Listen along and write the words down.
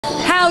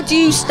How do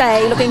you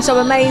stay looking so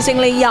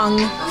amazingly young?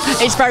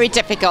 It's very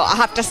difficult. I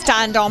have to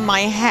stand on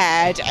my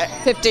head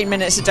 15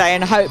 minutes a day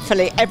and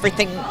hopefully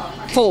everything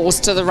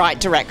falls to the right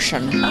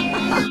direction.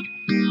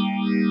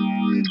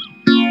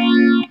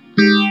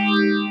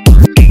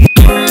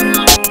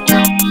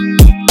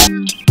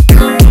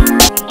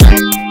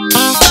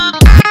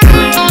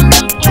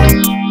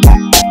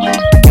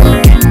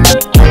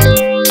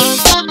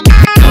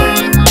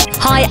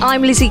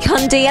 I'm Lizzie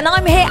Cundy and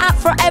I'm here at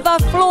Forever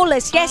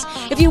Flawless. Yes,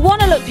 if you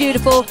want to look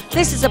beautiful,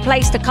 this is a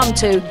place to come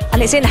to,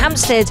 and it's in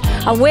Hampstead,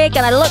 and we're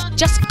going to look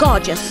just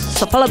gorgeous.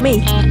 So follow me.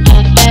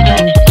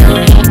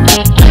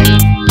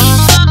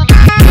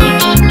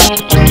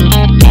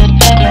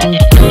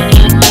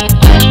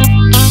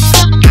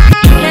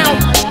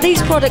 Now,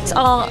 these products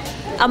are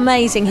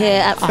amazing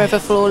here at Forever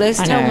Flawless.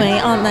 Tell me,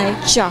 aren't they?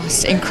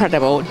 Just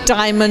incredible.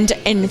 Diamond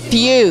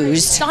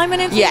infused.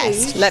 Diamond infused?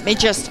 Yes, let me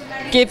just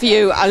give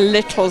you a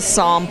little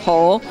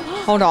sample.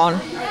 Hold on.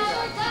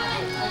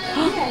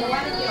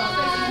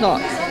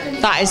 Look,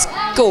 that is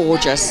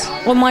gorgeous.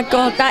 Oh my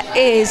God, that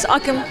is.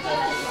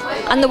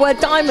 And the word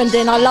diamond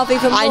in, I love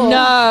even more. I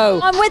know.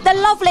 I'm with the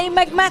lovely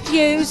Meg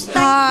Matthews.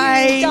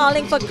 Thank you,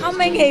 darling, for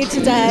coming here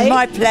today.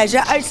 My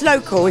pleasure. Oh, it's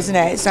local, isn't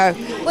it? So,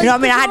 you know what I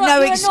mean? I had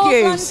no excuse. You're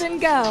a North London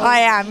girl. I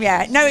am,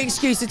 yeah. No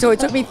excuse at all. It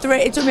took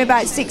me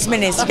about 6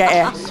 minutes to get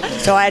here,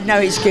 so I had no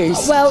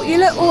excuse. Well, you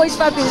look always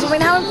fabulous. I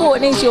mean, how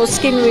important is your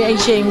skin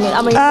regime?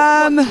 I mean,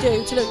 what do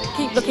you do to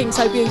keep looking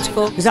so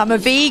beautiful? Because I'm a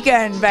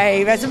vegan,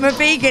 babe. As I'm a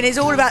vegan, it's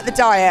all about the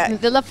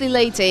diet. The lovely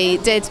lady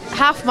did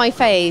half my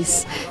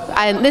face,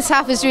 and this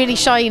half is really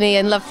shiny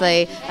and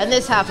lovely, and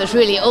this half is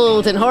really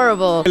old and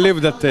horrible. I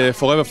believe that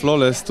Forever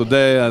Flawless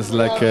today, as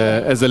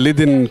a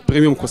leading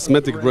premium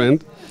cosmetic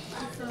brand,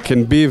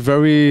 can be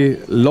very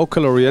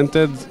local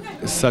oriented,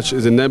 such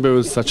as in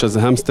neighborhoods such as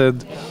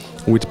Hampstead,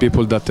 with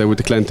people that with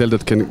the clientele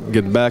that can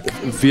get back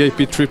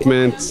VIP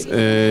treatments,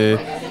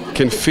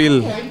 can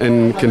feel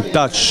and can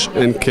touch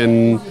and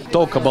can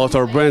talk about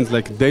our brands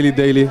like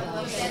daily,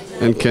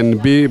 and can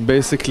be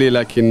basically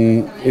like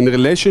in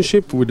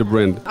relationship with the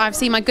brand. I've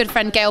seen my good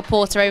friend Gail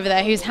Porter over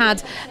there, who's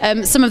had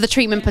some of the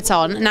treatment put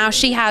on. Now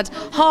she had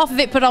half of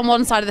it put on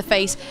one side of the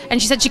face,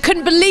 and she said she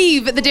couldn't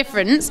believe the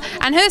difference,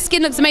 and her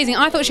skin looks amazing.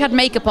 I thought she had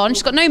makeup on.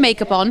 She's got no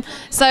makeup on,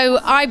 so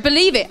I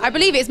believe it.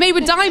 It's made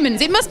with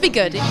diamonds. It must be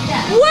good.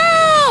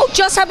 Wow,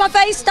 just had my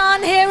face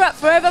done here at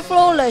Forever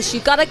Flawless.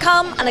 You've got to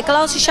come, and a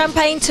glass of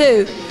champagne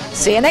too.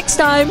 See you next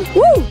time.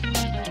 Woo!